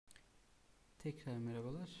Tekrar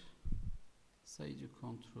merhabalar. Sayıcı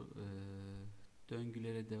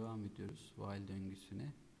döngülere devam ediyoruz. While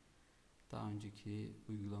döngüsüne. Daha önceki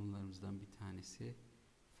uygulamalarımızdan bir tanesi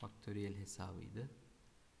faktöriyel hesabıydı.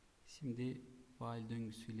 Şimdi while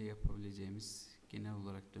döngüsüyle yapabileceğimiz, genel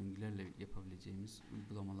olarak döngülerle yapabileceğimiz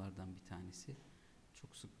uygulamalardan bir tanesi.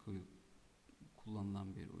 Çok sık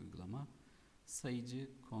kullanılan bir uygulama.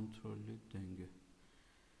 Sayıcı kontrollü döngü.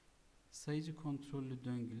 Sayıcı kontrollü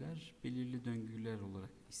döngüler belirli döngüler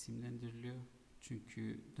olarak isimlendiriliyor.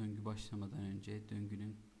 Çünkü döngü başlamadan önce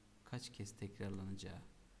döngünün kaç kez tekrarlanacağı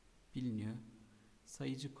biliniyor.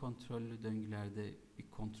 Sayıcı kontrollü döngülerde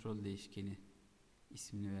bir kontrol değişkeni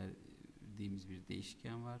ismini verdiğimiz bir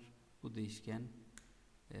değişken var. Bu değişken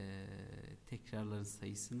tekrarların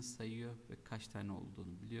sayısını sayıyor ve kaç tane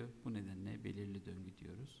olduğunu biliyor. Bu nedenle belirli döngü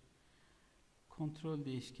diyoruz. Kontrol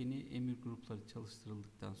değişkeni emir grupları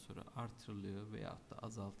çalıştırıldıktan sonra artırılıyor veyahut da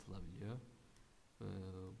azaltılabiliyor.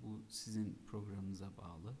 Bu sizin programınıza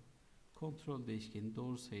bağlı. Kontrol değişkeni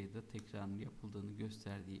doğru sayıda tekrarın yapıldığını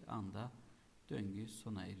gösterdiği anda döngü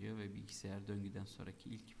sona eriyor ve bilgisayar döngüden sonraki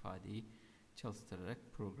ilk ifadeyi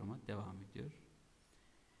çalıştırarak programa devam ediyor.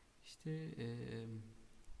 İşte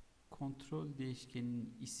kontrol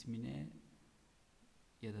değişkeninin ismine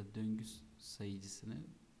ya da döngü sayıcısını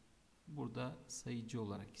burada sayıcı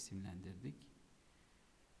olarak isimlendirdik.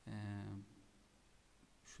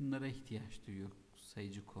 Şunlara ihtiyaç duyuyor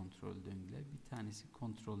sayıcı kontrol döngüler. Bir tanesi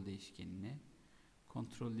kontrol değişkenine,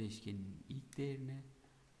 kontrol değişkeninin ilk değerine,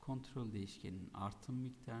 kontrol değişkeninin artım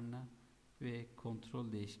miktarına ve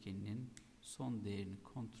kontrol değişkeninin son değerini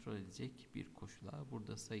kontrol edecek bir koşula.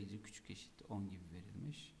 Burada sayıcı küçük eşit 10 gibi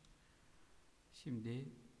verilmiş.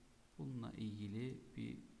 Şimdi bununla ilgili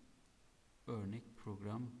bir örnek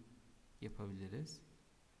program yapabiliriz.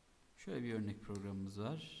 Şöyle bir örnek programımız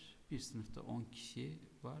var. Bir sınıfta 10 kişi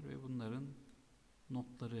var ve bunların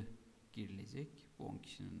notları girilecek. Bu 10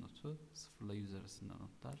 kişinin notu 0 ile 100 arasında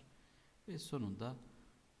notlar ve sonunda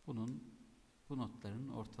bu notların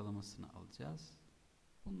ortalamasını alacağız.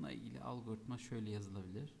 Bununla ilgili algoritma şöyle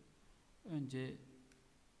yazılabilir. Önce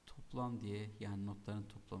toplam diye, yani notların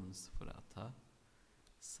toplamını 0'a ata.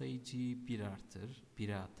 Sayıcıyı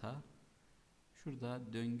 1'e ata.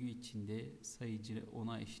 Şurada döngü içinde sayıcı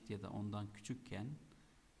 10'a eşit ya da ondan küçükken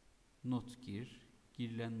not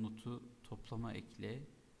girilen notu toplama ekle,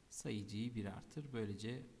 sayıcıyı 1 artır.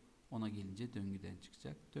 Böylece 10'a gelince döngüden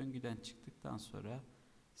çıkacak. Döngüden çıktıktan sonra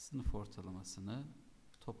sınıf ortalamasını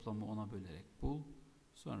toplamı 10'a bölerek bul.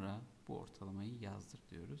 Sonra bu ortalamayı yazdır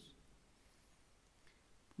diyoruz.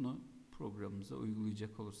 Bunu programımıza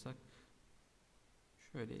uygulayacak olursak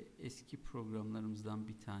şöyle eski programlarımızdan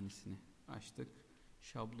bir tanesini açtık.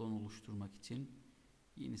 Şablon oluşturmak için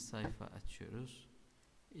yeni sayfa açıyoruz.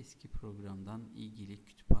 Eski programdan ilgili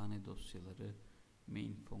kütüphane dosyaları,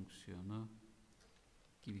 main fonksiyonu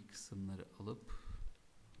gibi kısımları alıp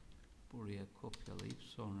buraya kopyalayıp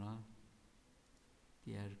sonra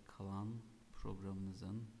diğer kalan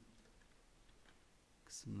programımızın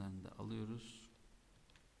kısımlarını da alıyoruz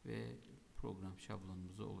ve program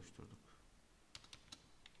şablonumuzu oluşturduk.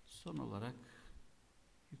 Son olarak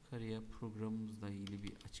yukarıya programımızla ilgili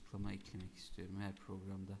bir açıklama eklemek istiyorum. Her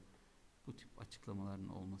programda bu tip açıklamaların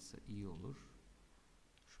olması iyi olur.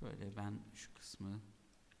 Şöyle ben şu kısmı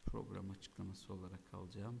program açıklaması olarak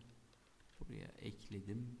alacağım. Buraya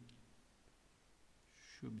ekledim.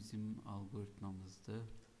 Şu bizim algoritmamızdı.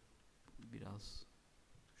 Biraz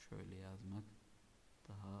şöyle yazmak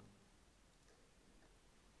daha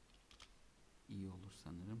iyi olur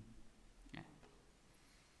sanırım.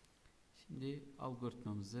 Şimdi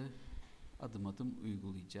algoritmamızı adım adım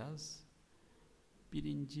uygulayacağız.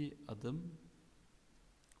 Birinci adım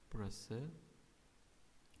burası.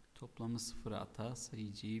 Toplamı 0'a ata,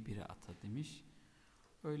 sayıcıyı 1'e ata demiş.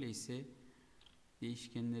 Öyleyse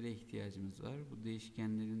değişkenlere ihtiyacımız var. Bu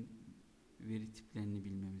değişkenlerin veri tiplerini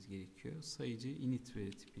bilmemiz gerekiyor. Sayıcı init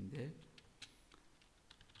veri tipinde.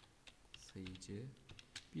 Sayıcı.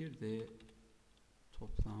 Bir de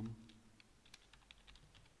toplam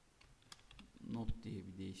not diye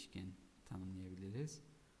bir değişken tanımlayabiliriz.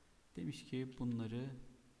 Demiş ki bunları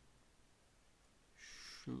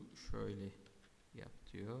şöyle yap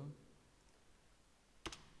diyor.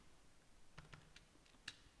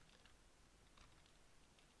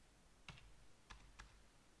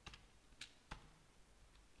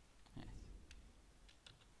 Evet.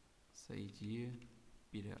 Sayıcıyı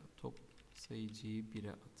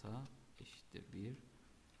 1'e ata eşittir 1.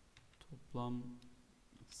 Toplam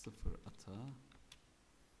 0 ata.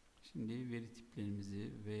 Şimdi veri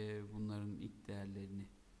tiplerimizi ve bunların ilk değerlerini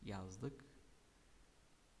yazdık.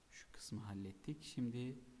 Şu kısmı hallettik.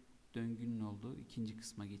 Şimdi döngünün olduğu ikinci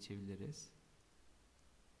kısma geçebiliriz.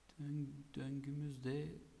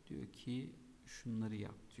 Döngümüzde diyor ki şunları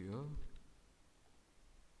yap diyor.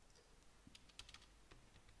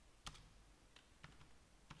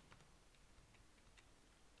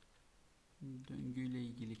 Döngüyle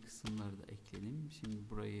ilgili kısımları da ekledim. Şimdi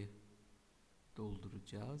burayı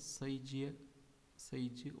dolduracağız.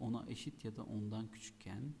 Sayıcı ona eşit ya da ondan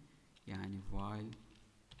küçükken, yani while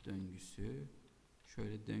döngüsü,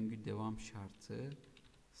 şöyle döngü devam şartı,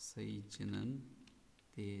 sayıcının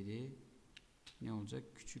değeri ne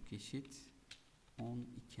olacak? Küçük eşit 10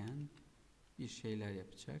 iken bir şeyler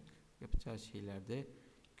yapacak. Yapacağı şeyler de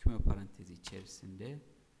küme parantezi içerisinde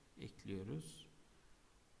ekliyoruz.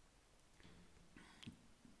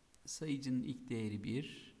 Sayıcının ilk değeri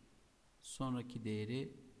 1, sonraki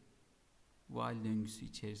değeri while döngüsü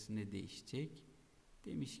içerisinde değişecek.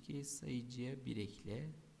 Demiş ki sayıcıya 1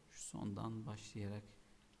 ekle. Şu sondan başlayarak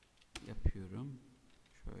yapıyorum.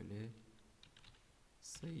 Şöyle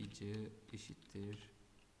sayıcı eşittir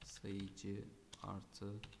sayıcı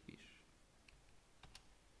artı 1.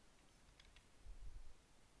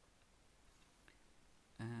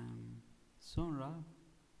 Sonra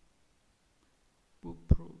bu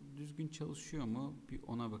düzgün çalışıyor mu? Bir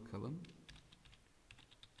ona bakalım.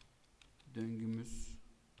 Döngümüz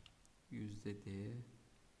 %d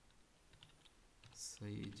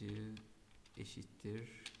sayıcı eşittir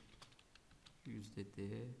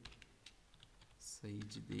 %d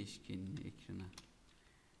sayıcı değişkenini ekrana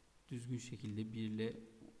düzgün şekilde 1 ile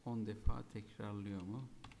 10 defa tekrarlıyor mu?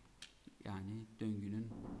 Yani döngünün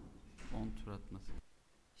 10 tur atması.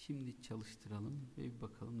 Şimdi çalıştıralım ve bir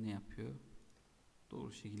bakalım ne yapıyor.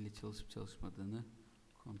 Doğru şekilde çalışıp çalışmadığını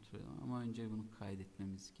kontrol edelim. Ama önce bunu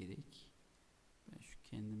kaydetmemiz gerek. Ben şu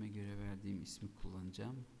kendime göre verdiğim ismi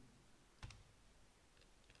kullanacağım.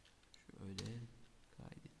 Şöyle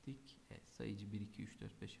kaydettik. Evet, sayıcı 1, 2, 3,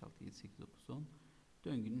 4, 5, 6, 7, 8, 9, 10.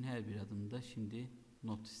 Döngünün her bir adımında şimdi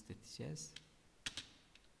not isteteceğiz.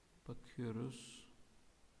 Bakıyoruz.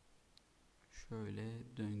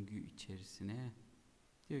 Şöyle döngü içerisine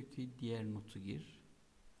diyor ki diğer notu gir.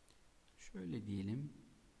 Şöyle diyelim.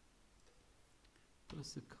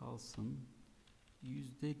 Burası kalsın.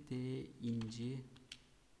 %d inci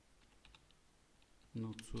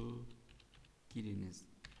notu giriniz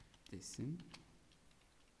desin.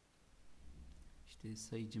 İşte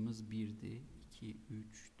sayıcımız 1'di. 2,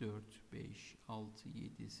 3, 4, 5, 6,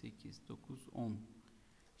 7, 8, 9, 10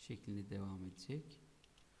 şeklinde devam edecek.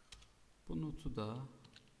 Bu notu da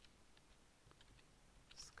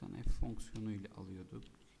scanf fonksiyonu ile alıyorduk.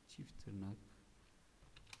 Çift tırnak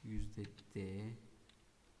 %d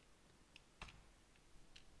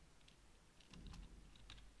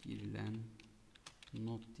girilen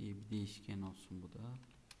not diye bir değişken olsun bu da.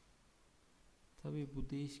 Tabii bu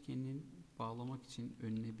değişkenin bağlamak için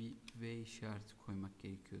önüne bir v işareti koymak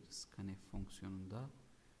gerekiyordu scanf fonksiyonunda.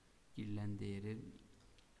 Girilen değeri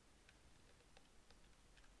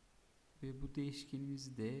ve bu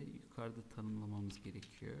değişkenimizi de yukarıda tanımlamamız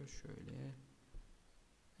gerekiyor. Şöyle.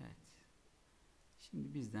 Evet.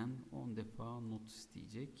 Şimdi bizden 10 defa not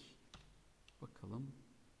isteyecek. Bakalım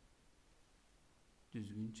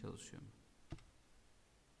düzgün çalışıyor mu?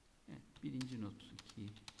 Evet. Birinci not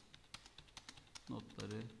 2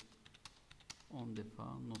 notları 10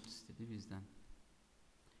 defa not istedi bizden.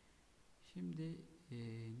 Şimdi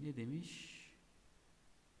ne demiş?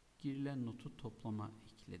 Girilen notu toplama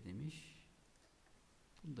ekle demiş.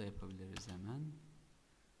 Bunu da yapabiliriz hemen.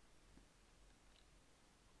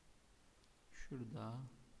 Şurada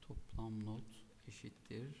toplam not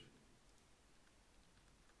eşittir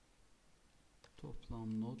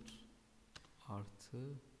toplam not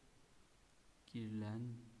artı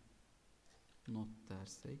girilen not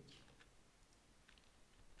dersek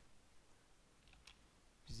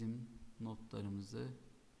bizim notlarımızı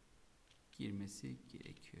girmesi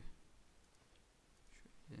gerekiyor.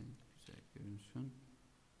 Şöyle güzel görünsün.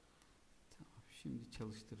 Tamam. Şimdi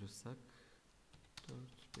çalıştırırsak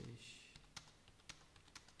 4, 5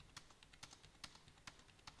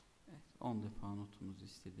 evet, 10 defa notumuzu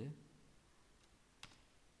istedi.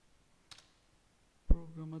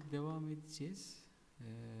 Programa devam edeceğiz.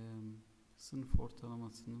 Sınıf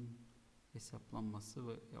ortalamasının hesaplanması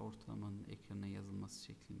ve ortalamanın ekrana yazılması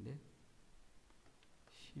şeklinde.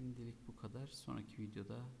 Şimdilik bu kadar. Sonraki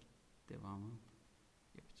videoda devamı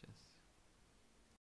yapacağız.